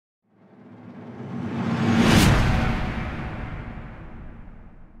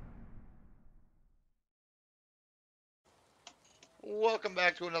Welcome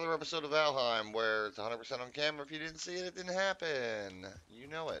back to another episode of Valheim, where it's 100% on camera. If you didn't see it, it didn't happen. You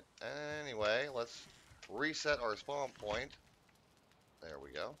know it. Anyway, let's reset our spawn point. There we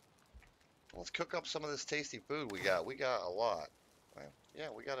go. Let's cook up some of this tasty food we got. We got a lot. Well, yeah,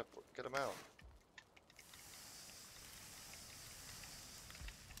 we got a good amount.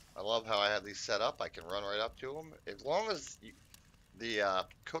 I love how I have these set up. I can run right up to them. As long as the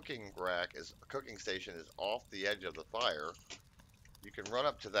cooking station is off the edge of the fire, you can run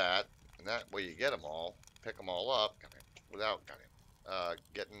up to that, and that way you get them all, pick them all up, without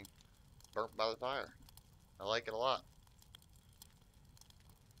getting burnt by the fire. I like it a lot.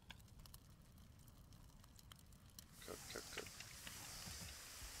 Cook, cook, cook.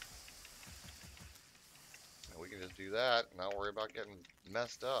 And we can just do that and not worry about getting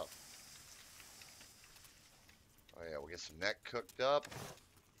messed up. Oh yeah, we get some neck cooked up.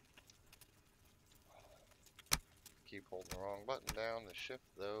 Keep holding the wrong button down to shift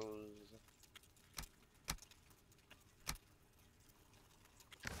those.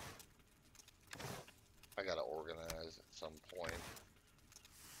 I gotta organize at some point.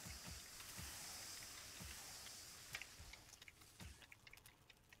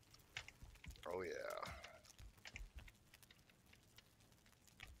 Oh yeah.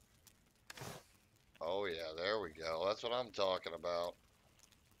 Oh yeah, there we go. That's what I'm talking about.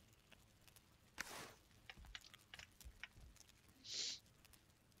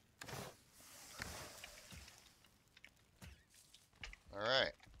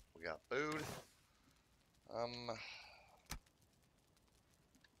 Alright, we got food.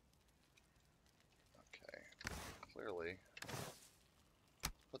 Okay, clearly,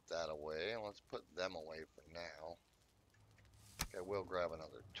 put that away, and let's put them away for now. Okay, we'll grab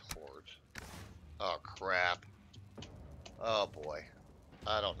another torch. Oh, crap. Oh, boy.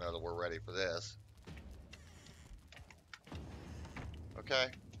 I don't know that we're ready for this. Okay.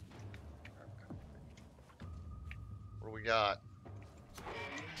 What do we got?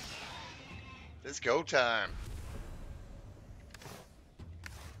 It's go time.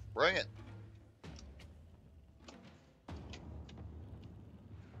 Bring it.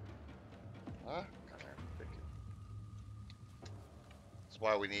 Huh? That's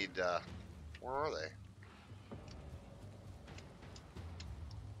why we need, where are they?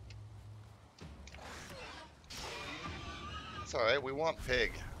 It's alright, we want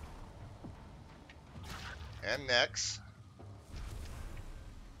pig. And necks.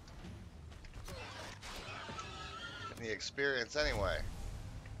 And the experience anyway.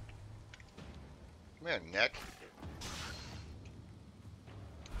 Come here, neck.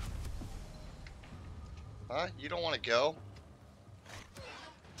 Huh? You don't want to go?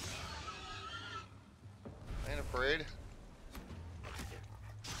 I ain't afraid.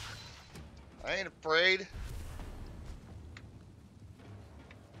 I ain't afraid.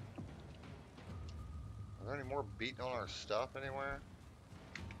 Are there any more beating on our stuff anywhere?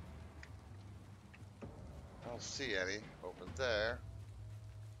 I don't see any over there.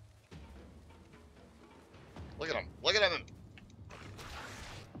 Look at him. Look at him.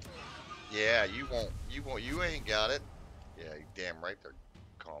 Yeah, you won't. You won't. You ain't got it. Yeah, you damn right they're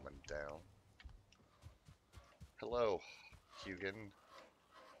calming down. Hello, Hugin.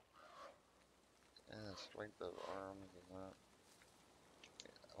 Yeah, strength of arms and that.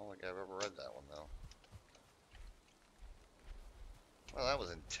 Yeah, I don't think I've ever read that one though. Well, that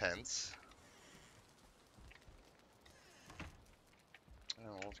was intense.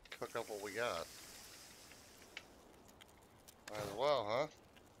 Oh, let's cook up what we got. Might as well, huh?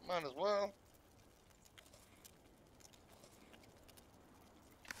 Might as well.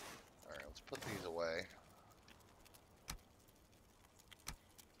 Alright, let's put these away.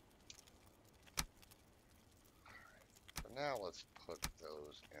 For now, let's put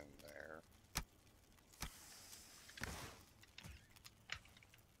those in there.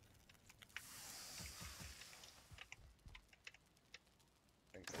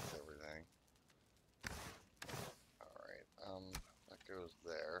 I think that's everything. Alright, that goes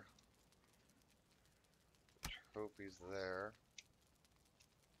there. Trophies there.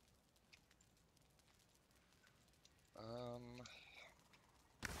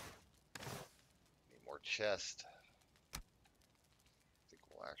 Need more chest. I think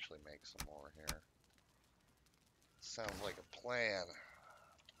we'll actually make some more here. Sounds like a plan.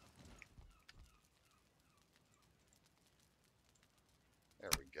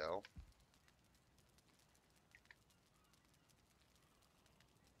 There we go.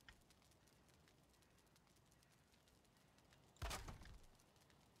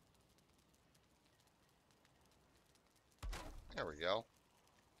 There we go.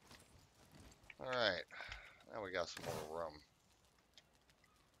 Alright, now we got some more room.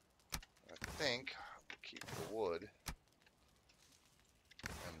 think we'll keep the wood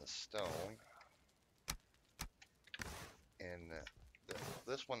and the stone. And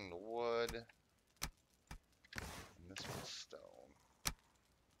this one the wood. And this one's stone.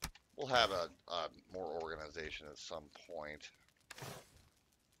 We'll have a more organization at some point.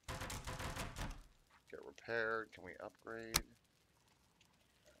 Get repaired. Can we upgrade?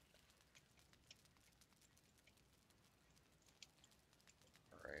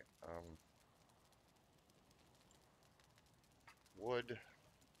 Alright. Wood.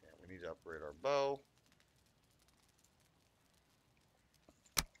 Yeah, we need to upgrade our bow.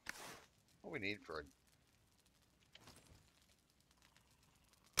 What we need for a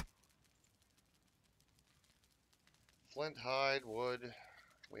flint, hide, wood.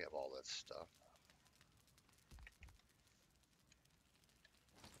 We have all that stuff.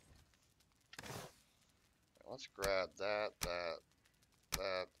 Let's grab that.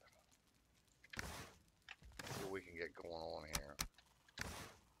 See what we can get going on here.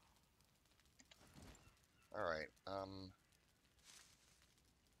 Alright,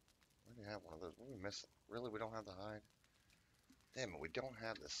 we do have one of those. What are we missing? Really, we don't have the hide? Damn it, we don't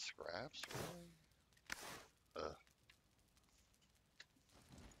have the scraps, really? Ugh.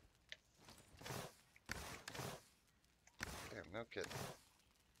 Damn, no kidding.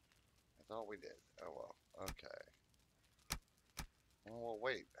 I thought we did. Oh well, okay. Well, we'll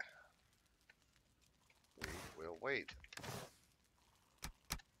wait. We will wait.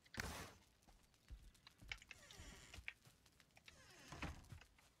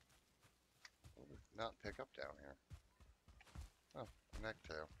 What did we not pick up down here? Oh,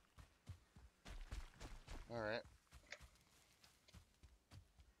 necktail. Alright.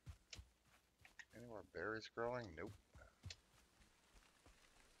 Any more berries growing? Nope.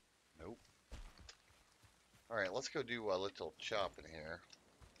 Nope. Alright, let's go do a little chopping here.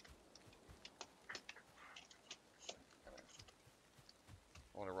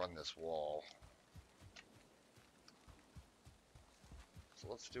 I want to run this wall. So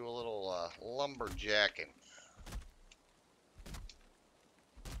let's do a little lumberjacking.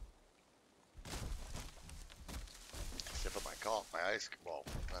 Sip of my coffee, my ice, well,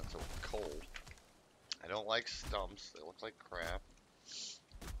 not so cold. I don't like stumps, they look like crap.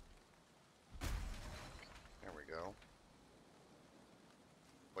 There we go.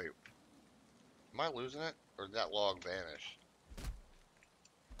 Wait, am I losing it? Or did that log vanish?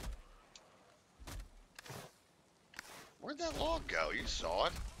 Where'd that log go? You saw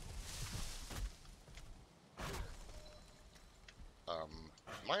it?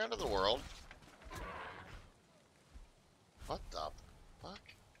 Am I under the world? What the fuck?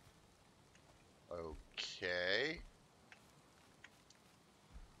 Okay.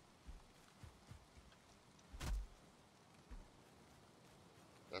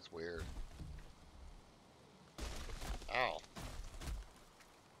 That's weird. Ow.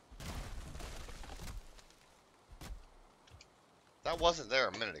 That wasn't there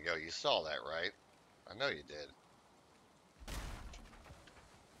a minute ago. You saw that, right? I know you did.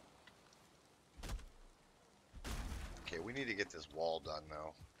 Okay, we need to get this wall done,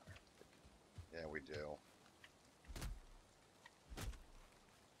 though. Yeah, we do.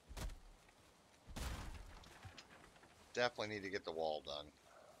 Definitely need to get the wall done.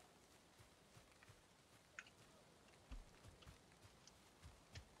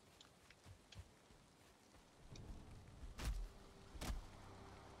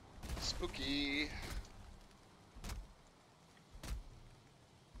 Spooky.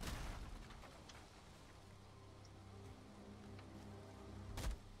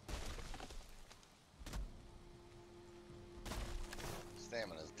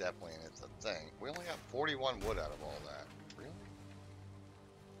 Stamina is definitely in it's a thing. We only got 41 wood out of all that. Really?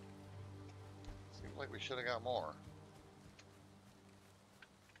 Seems like we should have got more.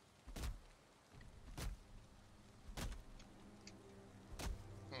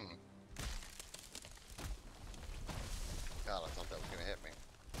 God, I thought that was gonna hit me.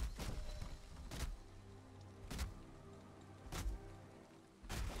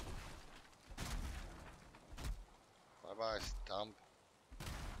 Bye-bye, stump.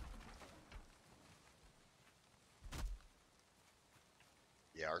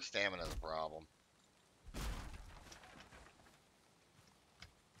 Yeah, our stamina's a problem.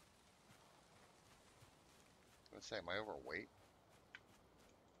 Let's say, am I overweight?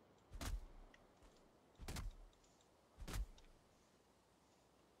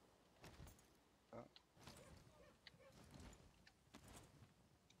 Oh.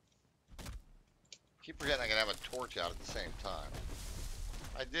 Keep forgetting I can have a torch out at the same time.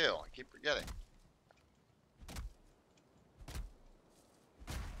 I do. I keep forgetting.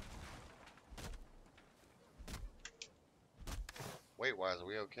 Weight-wise, are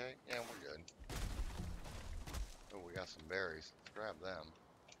we okay? Yeah, we're good. Oh, we got some berries. Let's grab them.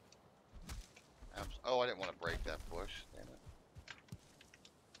 Oh, I didn't want to break that bush. Damn it.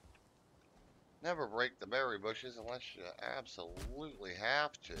 Never break the berry bushes unless you absolutely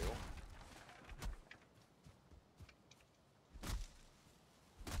have to.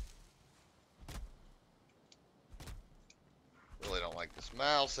 Really don't like this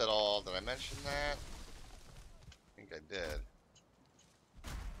mouse at all. Did I mention that? I think I did.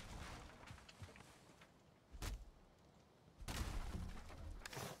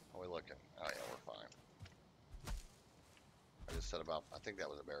 How are we looking? Oh yeah, we're fine. I just said about, I think that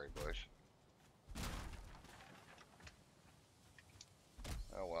was a berry bush.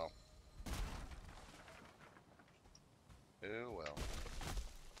 Oh well. Oh well.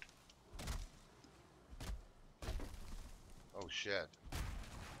 Oh shit.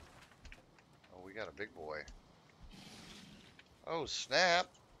 Oh, we got a big boy. Oh snap.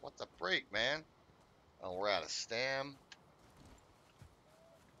 What the freak, man? Oh, we're out of stam.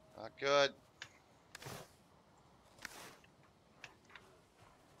 Not good.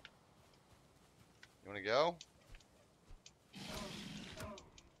 You wanna go?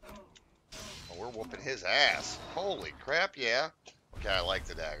 Oh, we're whooping his ass. Holy crap, yeah. Okay, I like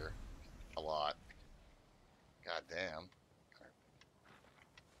the dagger. A lot. God damn.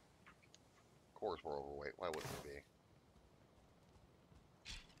 Of course we're overweight. Why wouldn't we be?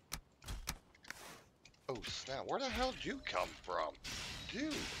 Oh snap, where the hell did you come from?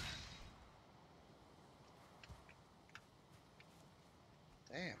 Dude.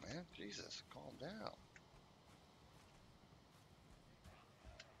 Damn, man. Jesus, calm down.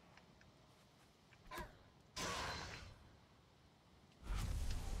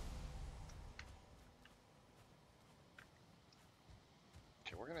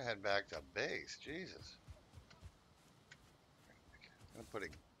 Okay, we're gonna head back to base. Jesus. I'm gonna put a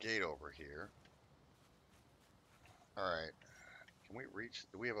gate over here. Alright. Can we reach?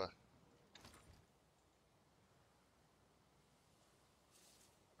 Do we have a...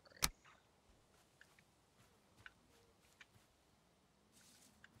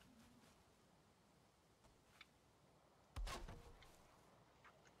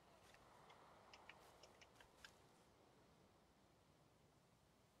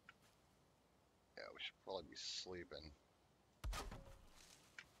 Yeah, we should probably be sleeping.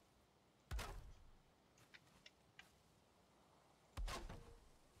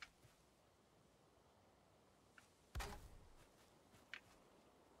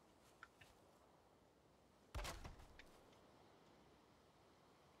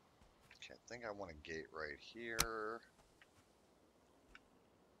 Okay, I think I want a gate right here.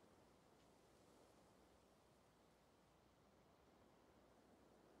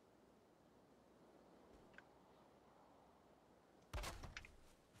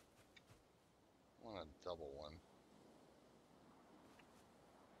 I want a double one.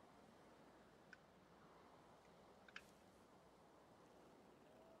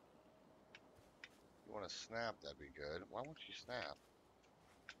 You want to snap, that'd be good. Why won't you snap?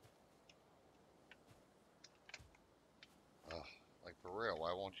 Ugh, like for real,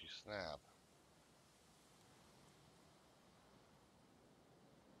 why won't you snap?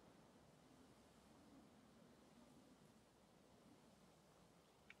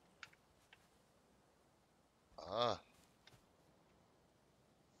 Uh,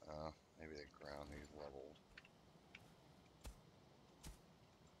 maybe the ground needs leveled.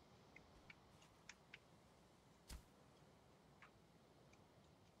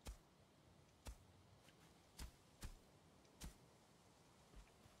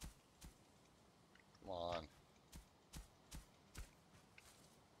 Come on.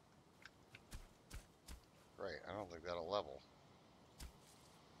 Great, I don't think that'll level.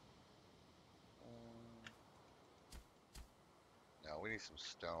 No, we need some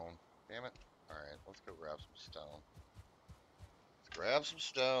stone. Damn it. Alright, let's go grab some stone. Let's grab some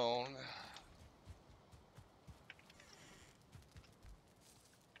stone.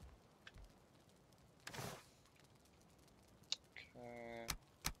 Okay.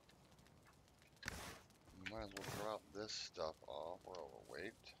 Might as well drop this stuff off. We're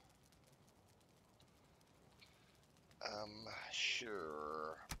overweight.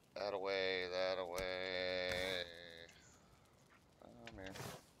 Sure. That away, that away. Oh, man.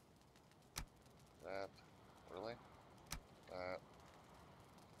 That. Really? That.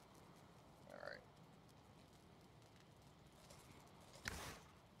 Alright.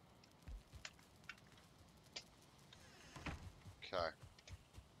 Okay.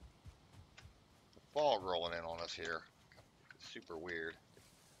 The fog rolling in on us here. It's super weird.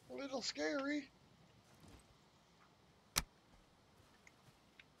 A little scary.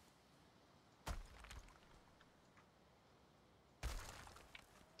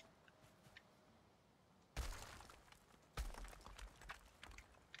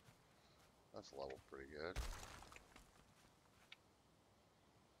 That's leveled pretty good.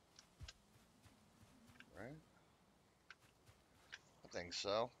 Right? I think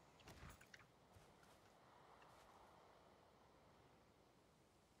so.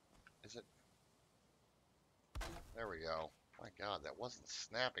 Is it? There we go. My God, that wasn't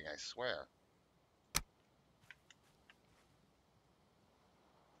snapping, I swear.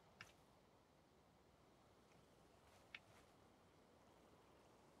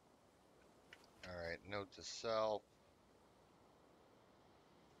 Alright, note to self.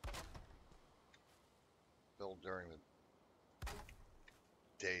 Build during the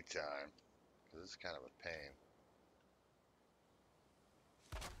daytime, because it's kind of a pain.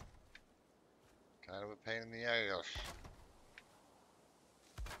 Kind of a pain in the ass.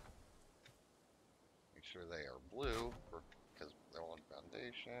 Make sure they are blue, because they're on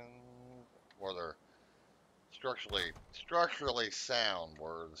foundation, or they're structurally sound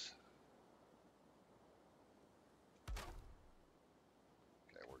words.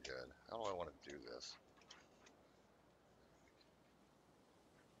 Okay, we're good. How do I want to do this?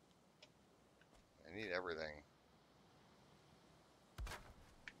 I need everything.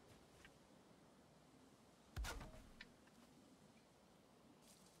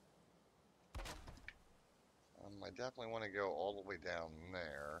 I definitely want to go all the way down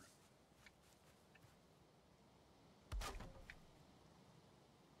there.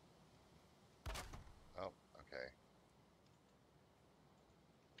 Oh, okay.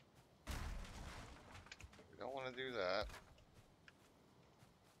 We don't want to do that.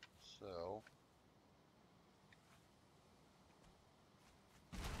 So,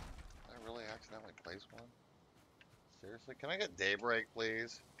 did I really accidentally place one? Seriously? Can I get daybreak,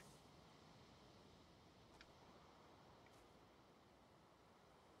 please?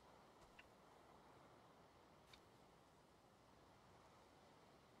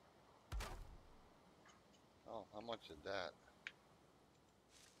 Oh, how much is that?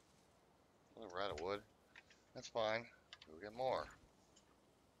 We're out of wood. That's fine. Go get more.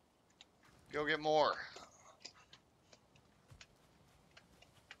 Go get more.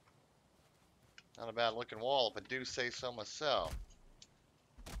 Not a bad looking wall, if I do say so myself.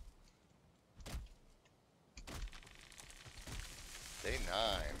 Day 9.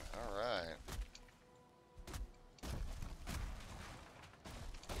 Alright.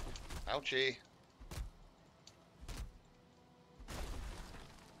 Ouchie.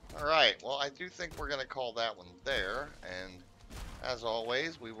 Alright, well, I do think we're going to call that one there. And as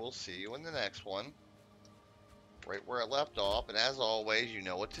always, we will see you in the next one. Right where it left off. And as always, you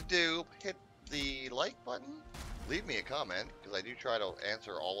know what to do. Hit the like button. Leave me a comment, because I do try to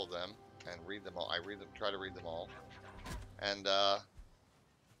answer all of them and read them all. I try to read them all. And the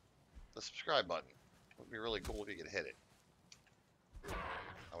subscribe button. It would be really cool if you could hit it.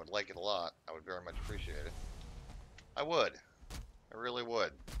 I would like it a lot. I would very much appreciate it. I would. I really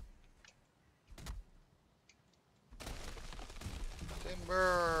would.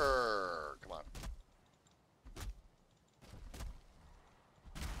 Timber! Come on.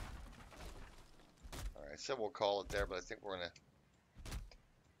 Alright, I said we'll call it there, but I think we're going to...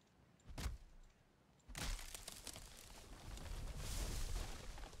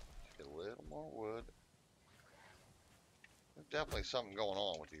 get a little more wood. There's definitely something going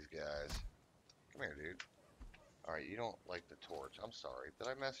on with these guys. Come here, dude. Alright, you don't like the torch. I'm sorry. Did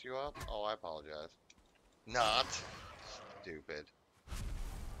I mess you up? Oh, I apologize. Not. Stupid.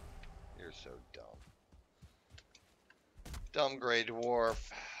 You're so dumb. Dumb gray dwarf.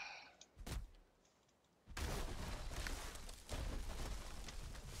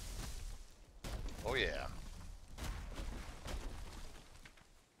 Oh yeah.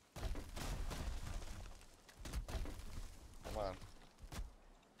 Come on.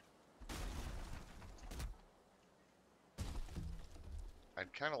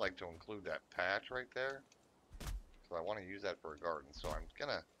 I'd kind of like to include that patch right there. So I want to use that for a garden. So I'm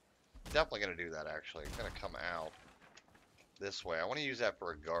definitely gonna do that actually. I'm gonna come out this way. I want to use that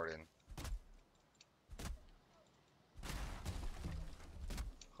for a garden.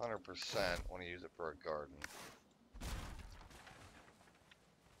 100% want to use it for a garden.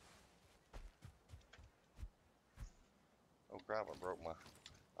 Oh crap, I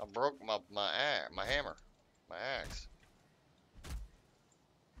broke my hammer. My axe.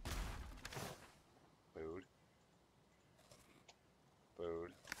 Food.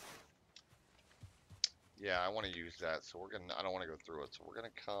 Food. Yeah, I want to use that, so I don't want to go through it, so we're gonna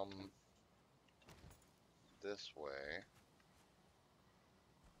come this way.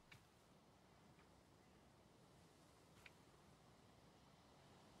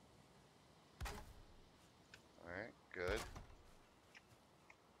 Alright, good.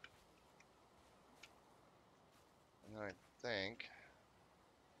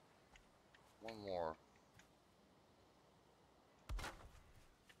 One more.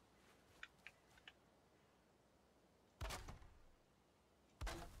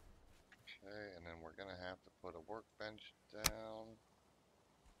 Okay, and then we're gonna have to put a workbench down.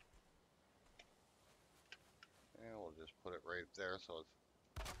 And we'll just put it right there so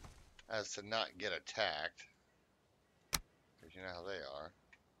it's as to not get attacked. Because you know how they are.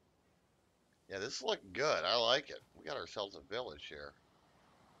 Yeah, this is looking good. I like it. We got ourselves a village here.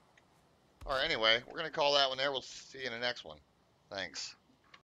 Alright, anyway, we're going to call that one there. We'll see you in the next one. Thanks.